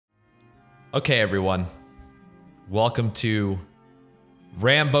Okay, everyone. Welcome to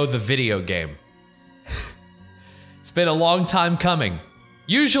Rambo the video game. It's been a long time coming.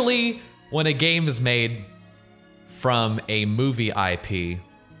 Usually, when a game is made from a movie IP,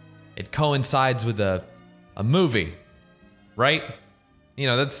 it coincides with a movie, right? You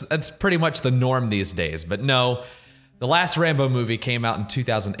know, that's pretty much the norm these days. But no, the last Rambo movie came out in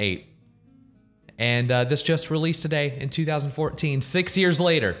 2008. And this just released today in 2014, 6 years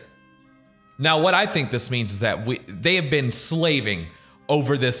later. Now, what I think this means is that they have been slaving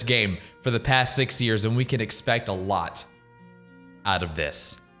over this game for the past 6 years, and we can expect a lot out of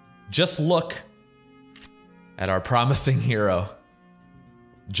this. Just look at our promising hero,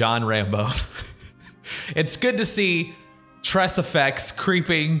 John Rambo. It's good to see Tress effects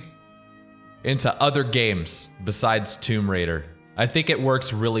creeping into other games besides Tomb Raider. I think it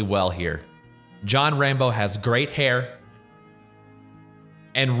works really well here. John Rambo has great hair,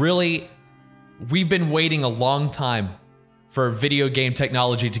 and really, we've been waiting a long time for video game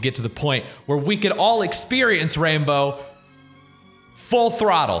technology to get to the point where we could all experience Rambo full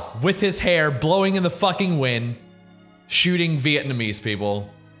throttle with his hair blowing in the fucking wind, shooting Vietnamese people.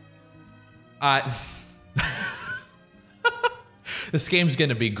 This game's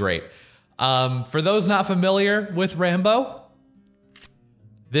gonna be great. For those not familiar with Rambo,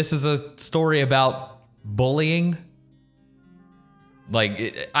 this is a story about bullying.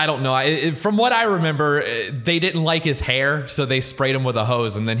 Like, I don't know. From what I remember, they didn't like his hair, so they sprayed him with a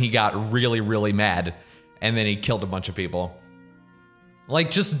hose, and then he got really, really mad, and then he killed a bunch of people.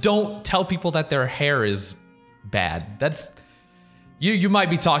 Like, just don't tell people that their hair is bad. That's... You might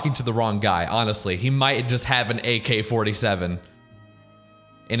be talking to the wrong guy, honestly. He might just have an AK-47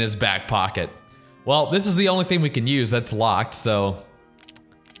 in his back pocket. Well, this is the only thing we can use that's locked, so...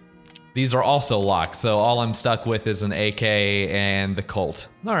 These are also locked, so all I'm stuck with is an AK and the Colt.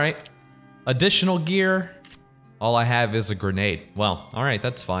 All right. Additional gear. All I have is a grenade. Well, all right,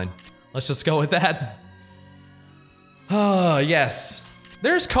 that's fine. Let's just go with that. Oh, yes.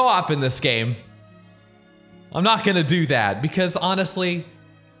 There's co-op in this game. I'm not gonna do that because honestly,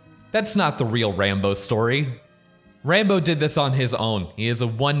 that's not the real Rambo story. Rambo did this on his own. He is a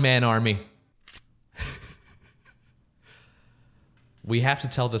one-man army. We have to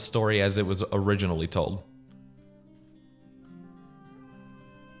tell the story as it was originally told.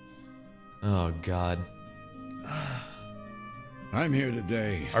 Oh, God. I'm here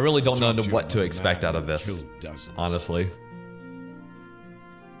today. I really don't know what to expect out of this, honestly.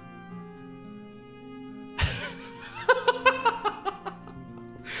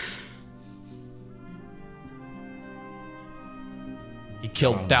 He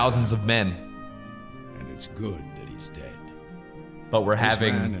killed thousands of men. And it's good that he's dead. But we're This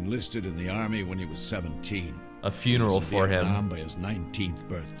having man enlisted in the army when he was 17. a funeral for him. By his 19th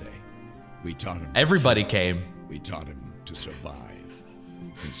birthday. We taught him. Everybody came. We taught him to survive.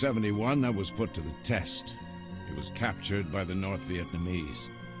 In 71, that was put to the test. He was captured by the North Vietnamese.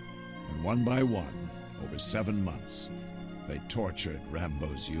 And one by one, over 7 months, they tortured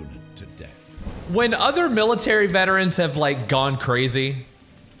Rambo's unit to death. When other military veterans have, like, gone crazy...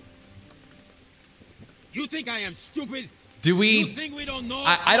 You think I am stupid? Do we... You think we don't know?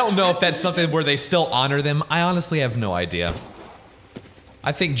 I don't know if that's something where they still honor them. I honestly have no idea.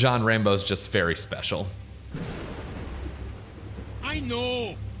 I think John Rambo's just very special. I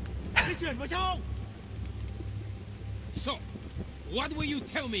know. So, what will you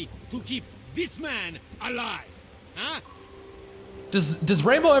tell me to keep this man alive? Huh? Does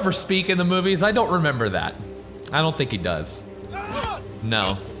Rambo ever speak in the movies? I don't remember that. I don't think he does.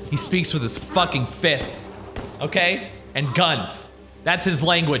 No. He speaks with his fucking fists. Okay? And guns. That's his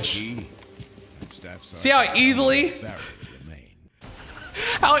language. See how easily?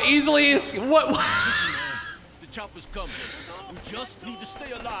 How easily is what? The chopper's coming. We just need to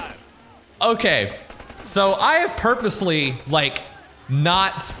stay alive. Okay, so I have purposely like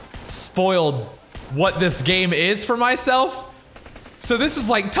not spoiled what this game is for myself. So this is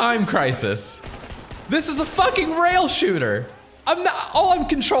like Time Crisis. This is a fucking rail shooter. All I'm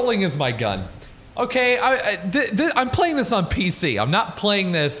controlling is my gun. Okay, I'm playing this on PC. I'm not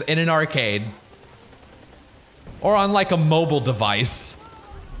playing this in an arcade. Or on like a mobile device.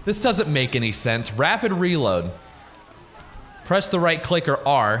 This doesn't make any sense. Rapid reload. Press the right click or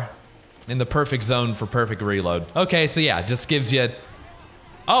R in the perfect zone for perfect reload. Okay, so yeah, it just gives you...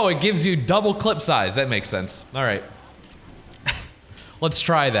 Oh, it gives you double clip size. That makes sense. All right. Let's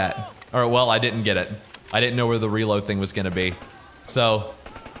try that. All right, well, I didn't get it. I didn't know where the reload thing was gonna be. So...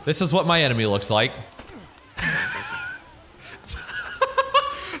 This is what my enemy looks like.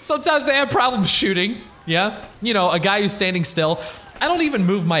 Sometimes they have problems shooting. Yeah, you know, a guy who's standing still. I don't even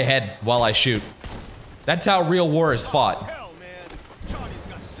move my head while I shoot. That's how real war is fought. Hell, man. Charlie's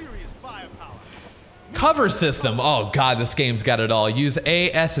got serious firepower. Cover system. Oh god, this game's got it all. Use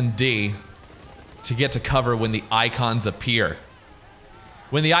A, S, and D to get to cover when the icons appear.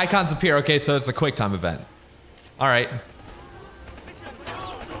 When the icons appear, okay, so it's a quick time event. All right.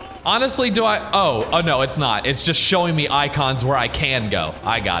 Honestly, do I? Oh no, it's not. It's just showing me icons where I can go.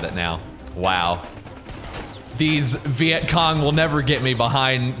 I got it now. Wow. These Viet Cong will never get me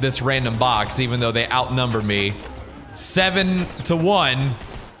behind this random box, even though they outnumber me 7-1.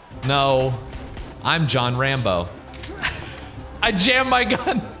 No, I'm John Rambo. I jammed my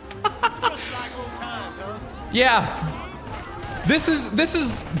gun. Yeah. This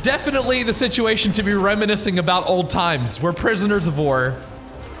is definitely the situation to be reminiscing about old times. We're prisoners of war,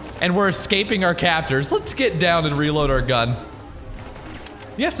 and we're escaping our captors. Let's get down and reload our gun.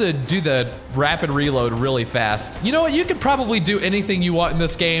 You have to do the rapid reload really fast. You know what? You could probably do anything you want in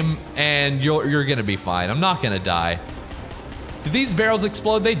this game, and you're gonna be fine. I'm not gonna die. Do these barrels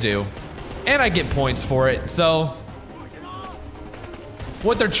explode? They do. And I get points for it, so...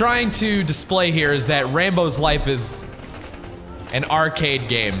 What they're trying to display here is that Rambo's life is an arcade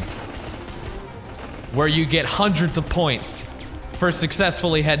game where you get hundreds of points for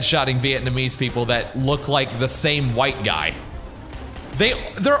successfully headshotting Vietnamese people that look like the same white guy.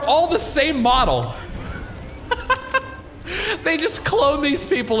 They're all the same model. They just clone these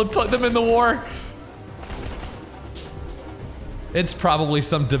people and put them in the war. It's probably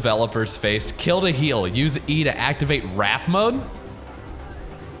some developer's face. Kill to heal. Use E to activate Wrath mode.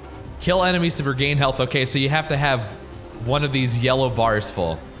 Kill enemies to regain health. Okay, so you have to have one of these yellow bars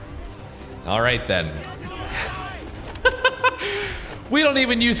full. All right then. We don't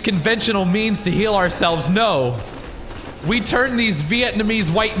even use conventional means to heal ourselves, no. We turn these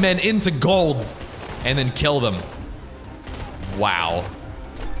Vietnamese white men into gold and then kill them. Wow.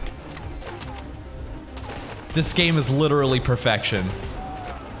 This game is literally perfection.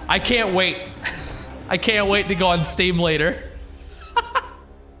 I can't wait. I can't wait to go on Steam later.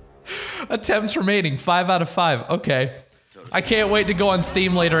 Attempts remaining, 5 out of 5. Okay. I can't wait to go on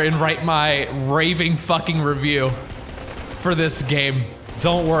Steam later and write my raving fucking review for this game.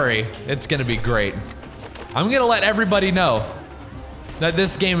 Don't worry, it's gonna be great. I'm gonna let everybody know that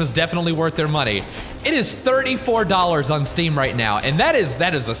this game is definitely worth their money. It is $34 on Steam right now, and that is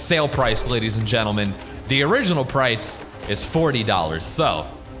a sale price, ladies and gentlemen. The original price is $40, so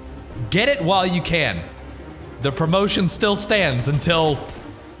get it while you can. The promotion still stands until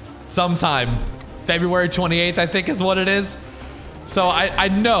sometime. February 28th, I think is what it is. So I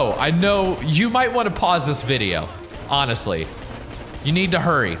know you might want to pause this video, honestly. You need to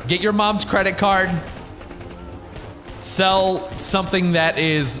hurry. Get your mom's credit card. Sell something that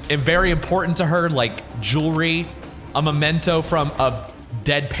is very important to her, like jewelry, a memento from a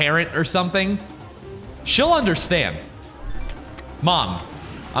dead parent or something. She'll understand. Mom,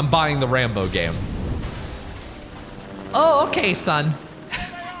 I'm buying the Rambo game. Oh, okay, son.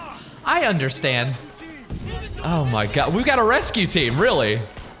 I understand. Oh my god, we've got a rescue team, really?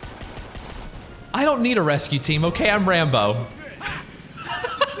 I don't need a rescue team, okay? I'm Rambo.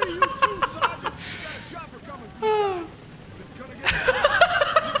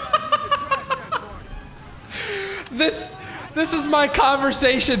 This is my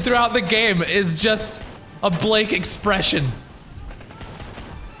conversation throughout the game, is just a blank expression.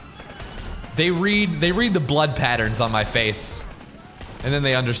 They read the blood patterns on my face, and then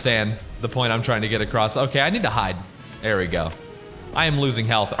they understand the point I'm trying to get across. Okay, I need to hide. There we go. I am losing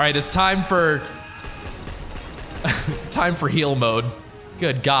health. All right, it's time for time for heal mode.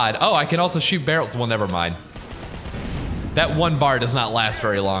 Good God. Oh, I can also shoot barrels. Well, never mind. That one bar does not last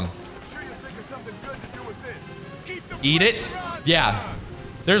very long. Eat it? Yeah.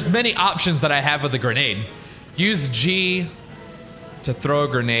 There's many options that I have with the grenade. Use G to throw a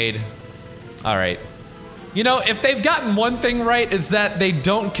grenade. All right. You know, if they've gotten one thing right, it's that they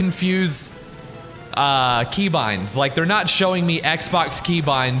don't confuse keybinds. Like, they're not showing me Xbox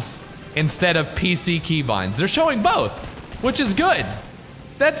keybinds instead of PC keybinds. They're showing both, which is good.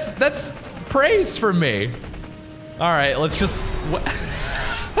 That's praise for me. All right, let's just...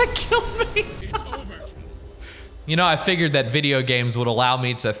 That killed me. It's over. You know, I figured that video games would allow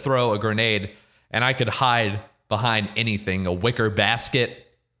me to throw a grenade and I could hide behind anything, a wicker basket,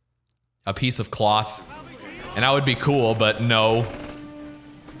 a piece of cloth, and I would be cool, but no.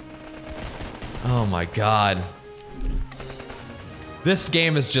 Oh my God. This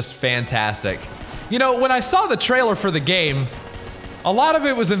game is just fantastic. You know, when I saw the trailer for the game, a lot of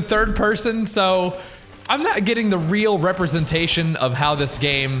it was in third person, so I'm not getting the real representation of how this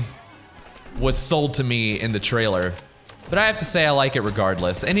game was sold to me in the trailer. But I have to say I like it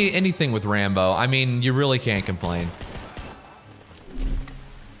regardless. Anything with Rambo, I mean, you really can't complain.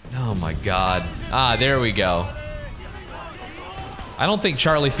 Oh my god. Ah, there we go. I don't think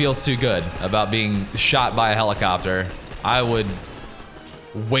Charlie feels too good about being shot by a helicopter. I would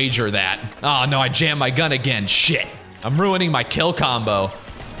wager that. Oh no, I jammed my gun again. Shit. I'm ruining my kill combo.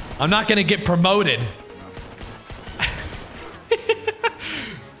 I'm not gonna get promoted.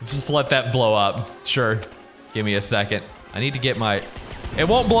 Just let that blow up. Sure. Give me a second. I need to get my... It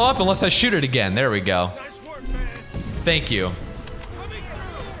won't blow up unless I shoot it again. There we go. Thank you.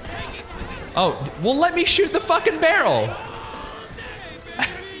 Oh, well, let me shoot the fucking barrel.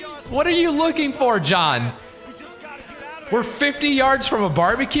 What are you looking for, John? We're 50 yards from a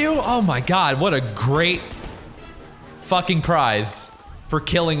barbecue? Oh my god, what a great fucking prize for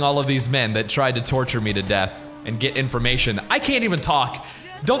killing all of these men that tried to torture me to death and get information. I can't even talk.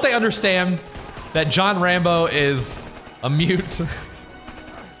 Don't they understand that John Rambo is a mute?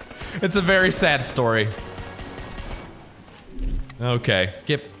 It's a very sad story. Okay,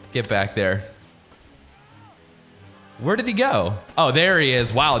 get back there. Where did he go? Oh, there he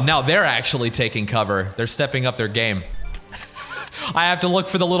is. Wow, now they're actually taking cover. They're stepping up their game. I have to look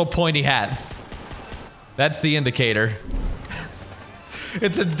for the little pointy hats. That's the indicator.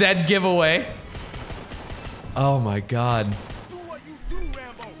 It's a dead giveaway. Oh my god.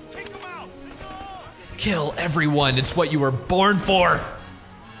 Kill everyone. It's what you were born for.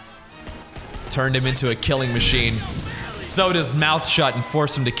 Turned him into a killing machine. Sewed his mouth shut and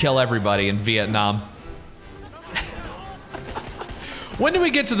forced him to kill everybody in Vietnam. When do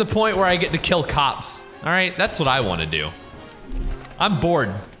we get to the point where I get to kill cops? All right, that's what I want to do. I'm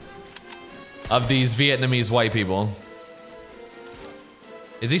bored of these Vietnamese white people.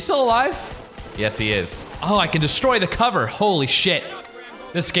 Is he still alive? Yes, he is. Oh, I can destroy the cover. Holy shit.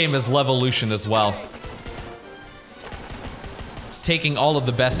 This game is Levolution as well. Taking all of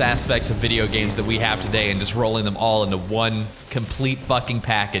the best aspects of video games that we have today and just rolling them all into one complete fucking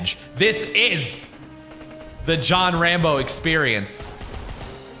package. This is the John Rambo experience,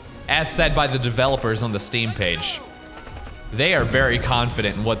 as said by the developers on the Steam page. They are very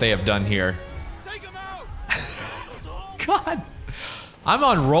confident in what they have done here. Take him out. God, I'm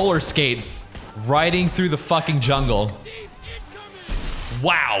on roller skates riding through the fucking jungle.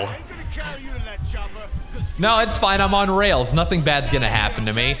 Wow. No, it's fine. I'm on rails. Nothing bad's gonna happen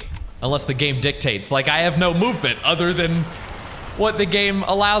to me. Unless the game dictates. Like, I have no movement other than what the game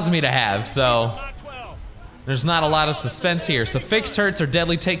allows me to have, so... There's not a lot of suspense here. So fixed hurts or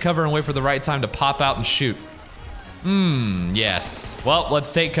deadly, take cover and wait for the right time to pop out and shoot. Yes. Well,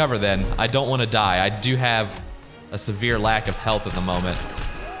 let's take cover then. I don't want to die. I do have a severe lack of health at the moment.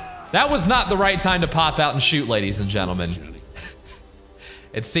 That was not the right time to pop out and shoot, ladies and gentlemen.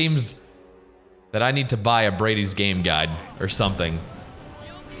 It seems that I need to buy a Brady's game guide or something.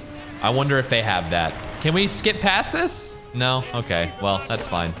 I wonder if they have that. Can we skip past this? No? Okay, well, that's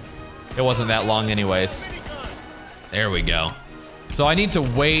fine. It wasn't that long anyways. There we go. So I need to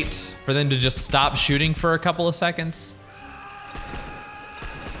wait for them to just stop shooting for a couple of seconds.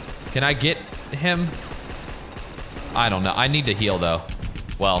 Can I get him? I don't know. I need to heal though.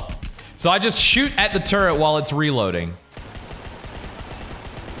 Well, so I just shoot at the turret while it's reloading.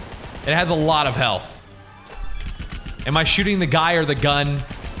 It has a lot of health. Am I shooting the guy or the gun?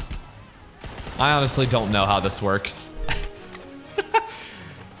 I honestly don't know how this works.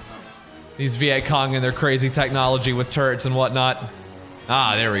 These Viet Cong and their crazy technology with turrets and whatnot.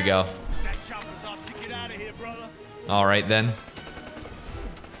 Ah, there we go. All right then.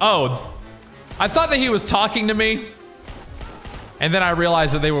 Oh, I thought that he was talking to me. And then I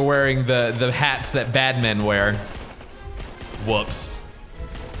realized that they were wearing the hats that bad men wear. Whoops.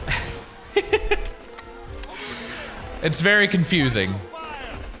 It's very confusing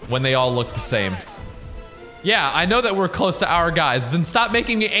when they all look the same. Yeah, I know that we're close to our guys. Then stop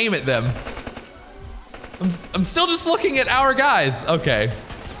making me aim at them. I'm still just looking at our guys. Okay.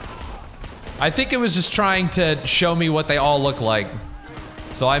 I think it was just trying to show me what they all look like.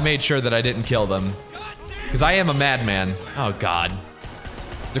 So I made sure that I didn't kill them. Because I am a madman. Oh, God.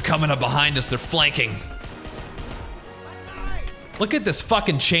 They're coming up behind us. They're flanking. Look at this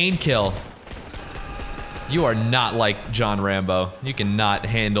fucking chain kill. You are not like John Rambo. You cannot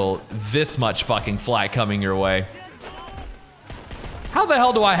handle this much fucking flak coming your way. How the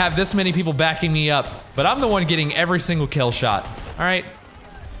hell do I have this many people backing me up, but I'm the one getting every single kill shot? All right.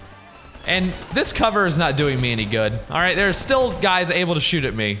 And this cover is not doing me any good. All right, there's still guys able to shoot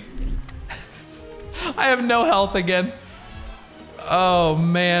at me. I have no health again. Oh,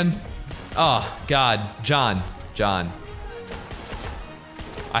 man. Oh, God. John.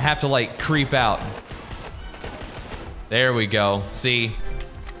 I have to, like, creep out. There we go. See?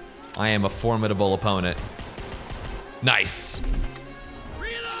 I am a formidable opponent. Nice.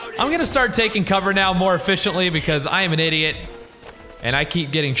 I'm gonna start taking cover now more efficiently because I am an idiot. And I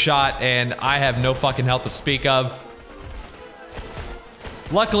keep getting shot and I have no fucking health to speak of.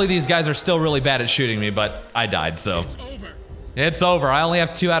 Luckily, these guys are still really bad at shooting me, but I died, so. It's over. I only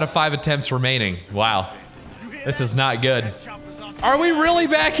have 2 out of 5 attempts remaining. Wow. This is not good. Are we really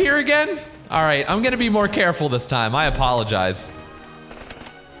back here again? All right, I'm gonna be more careful this time. I apologize.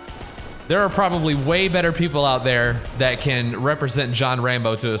 There are probably way better people out there that can represent John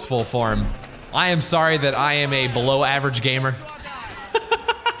Rambo to his full form. I am sorry that I am a below average gamer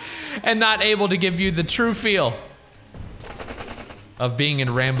and not able to give you the true feel of being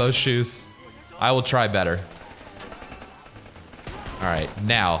in Rambo's shoes. I will try better. All right,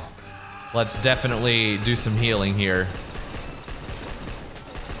 now, let's definitely do some healing here.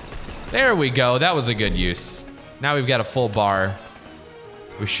 There we go, that was a good use. Now we've got a full bar.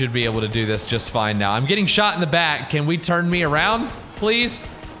 We should be able to do this just fine now. I'm getting shot in the back. Can we turn me around, please?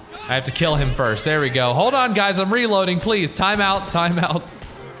 I have to kill him first, there we go. Hold on guys, I'm reloading, please. Time out, time out.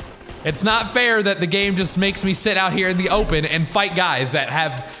 It's not fair that the game just makes me sit out here in the open and fight guys that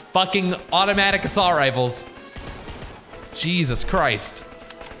have fucking automatic assault rifles. Jesus Christ.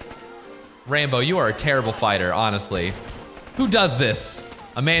 Rambo, you are a terrible fighter, honestly. Who does this?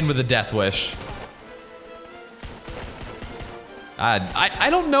 A man with a death wish. I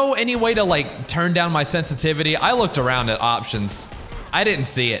don't know any way to like turn down my sensitivity. I looked around at options. I didn't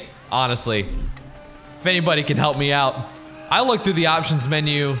see it, honestly. If anybody can help me out. I looked through the options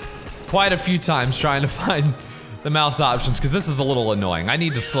menu quite a few times trying to find the mouse options because this is a little annoying. I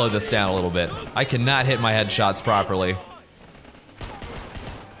need to slow this down a little bit. I cannot hit my headshots properly.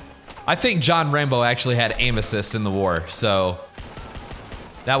 I think John Rambo actually had aim assist in the war, so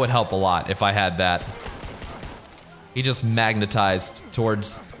that would help a lot if I had that. He just magnetized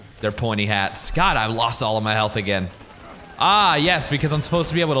towards their pointy hats. God, I lost all of my health again. Ah, yes, because I'm supposed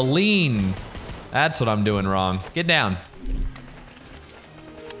to be able to lean. That's what I'm doing wrong. Get down.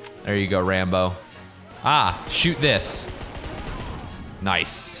 There you go, Rambo. Ah, shoot this.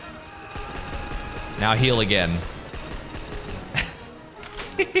 Nice. Now heal again.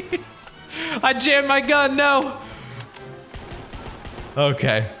 I jammed my gun, no.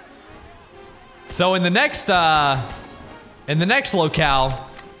 Okay. So in the next locale,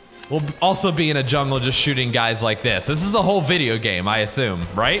 we'll also be in a jungle just shooting guys like this. This is the whole video game, I assume,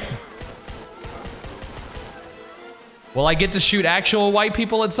 right? Will I get to shoot actual white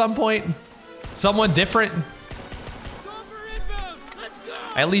people at some point? Someone different?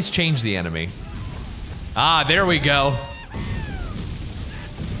 At least change the enemy. Ah, there we go.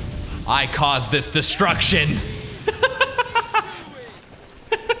 I caused this destruction.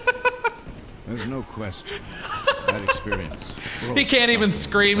 There's no question. That experience. He can't even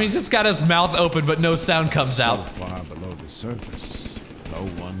scream. He's just got his mouth open, but no sound comes So out. far below the surface, no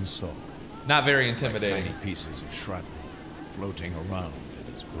one saw. Not very intimidating. Tiny pieces of shrapnel floating around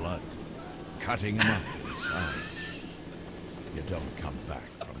in its blood, cutting him up inside. You don't come back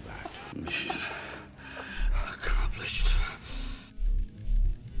from that. Mission accomplished.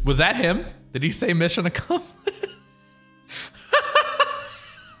 Was that him? Did he say mission accomplished?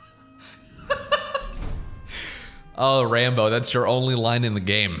 Oh, Rambo, that's your only line in the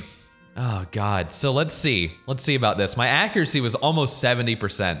game. Oh, God. So let's see. Let's see about this. My accuracy was almost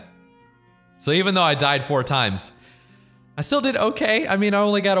 70%. So even though I died 4 times, I still did okay. I mean, I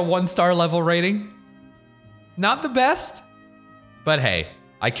only got a 1-star level rating. Not the best, but hey,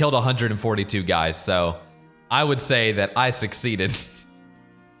 I killed 142 guys, so I would say that I succeeded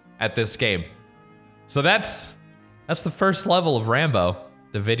at this game. So that's the first level of Rambo,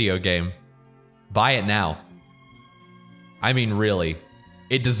 the video game. Buy it now. I mean, really,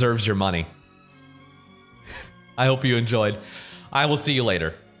 it deserves your money. I hope you enjoyed. I will see you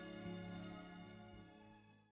later.